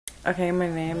Okay, my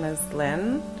name is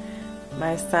Lynn.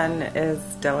 My son is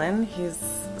Dylan. He's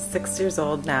 6 years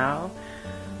old now.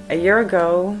 A year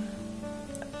ago,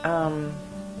 I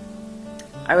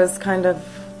was kind of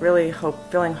really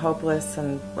feeling hopeless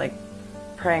and like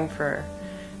praying for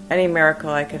any miracle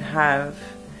I could have.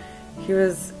 He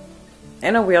was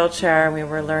in a wheelchair and we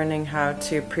were learning how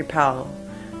to propel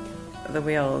the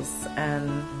wheels,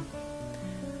 and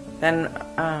then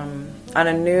on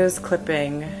a news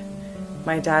clipping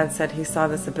my dad said he saw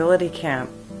this ability camp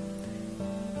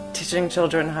teaching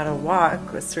children how to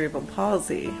walk with cerebral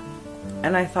palsy,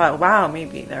 and I thought, wow,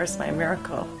 maybe there's my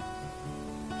miracle.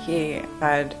 He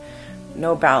had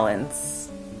no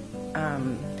balance.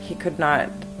 He could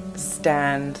not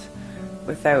stand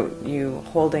without you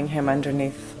holding him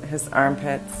underneath his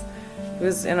armpits. He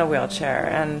was in a wheelchair,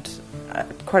 and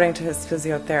according to his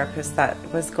physiotherapist, that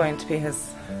was going to be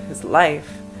his life,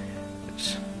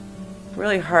 which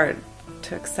really hard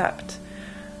to accept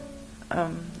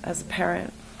as a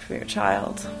parent for your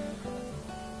child.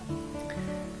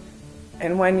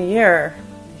 In 1 year,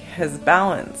 his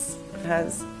balance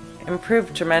has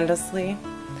improved tremendously.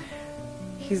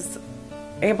 He's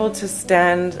able to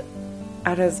stand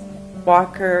at his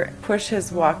walker, push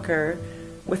his walker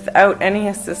without any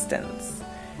assistance.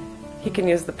 He can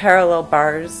use the parallel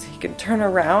bars, he can turn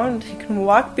around, he can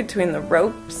walk between the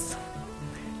ropes.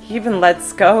 He even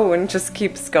lets go and just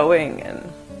keeps going,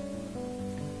 and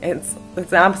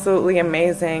it's absolutely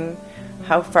amazing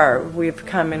how far we've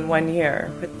come in 1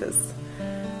 year with this.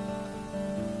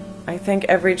 I think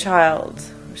every child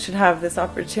should have this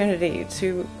opportunity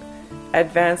to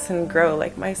advance and grow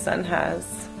like my son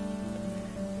has.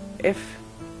 If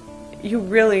you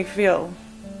really feel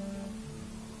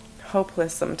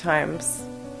hopeless sometimes,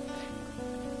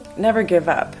 never give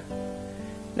up.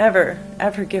 Never,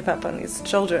 ever give up on these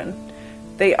children.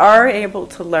 They are able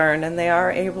to learn, and they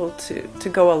are able to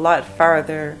go a lot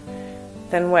farther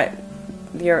than what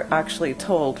you're actually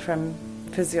told from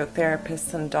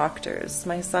physiotherapists and doctors.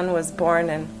 My son was born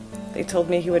and they told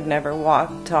me he would never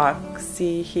walk, talk,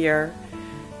 see, hear,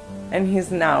 and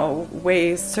he's now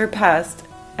way surpassed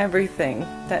everything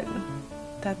that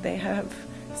they have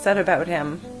said about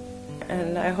him.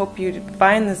 And I hope you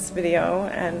find this video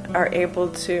and are able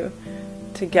to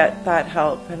get that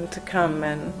help and to come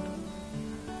and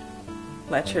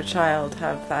let your child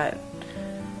have that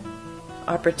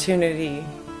opportunity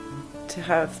to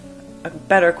have a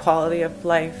better quality of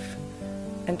life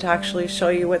and to actually show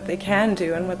you what they can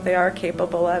do and what they are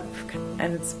capable of.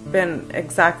 And it's been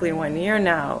exactly 1 year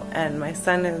now, and my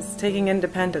son is taking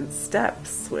independent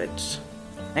steps, which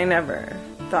I never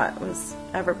thought was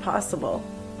ever possible.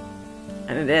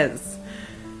 And it is.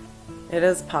 It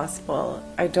is possible.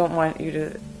 I don't want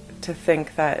you to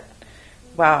think that,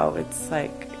 wow, it's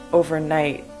like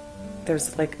overnight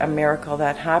there's like a miracle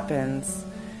that happens.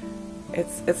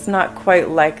 It's not quite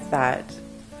like that.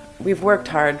 We've worked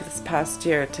hard this past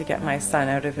year to get my son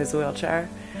out of his wheelchair,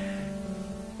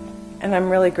 and I'm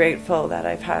really grateful that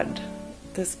I've had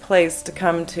this place to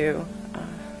come to,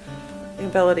 the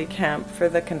Ability Camp for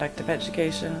the Conductive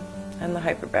Education and the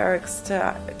hyperbarics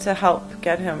to help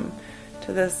get him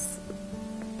to this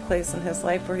place in his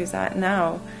life where he's at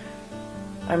now.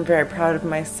 I'm very proud of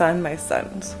my son. My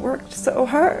son's worked so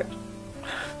hard.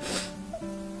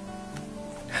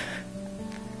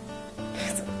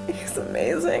 He's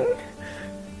amazing.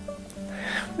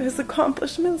 His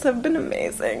accomplishments have been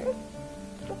amazing.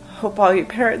 Hope all you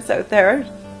parents out there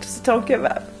just don't give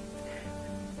up.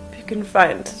 If you can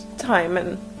find time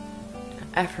and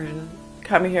effort and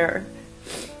come here,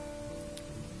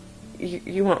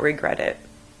 you won't regret it.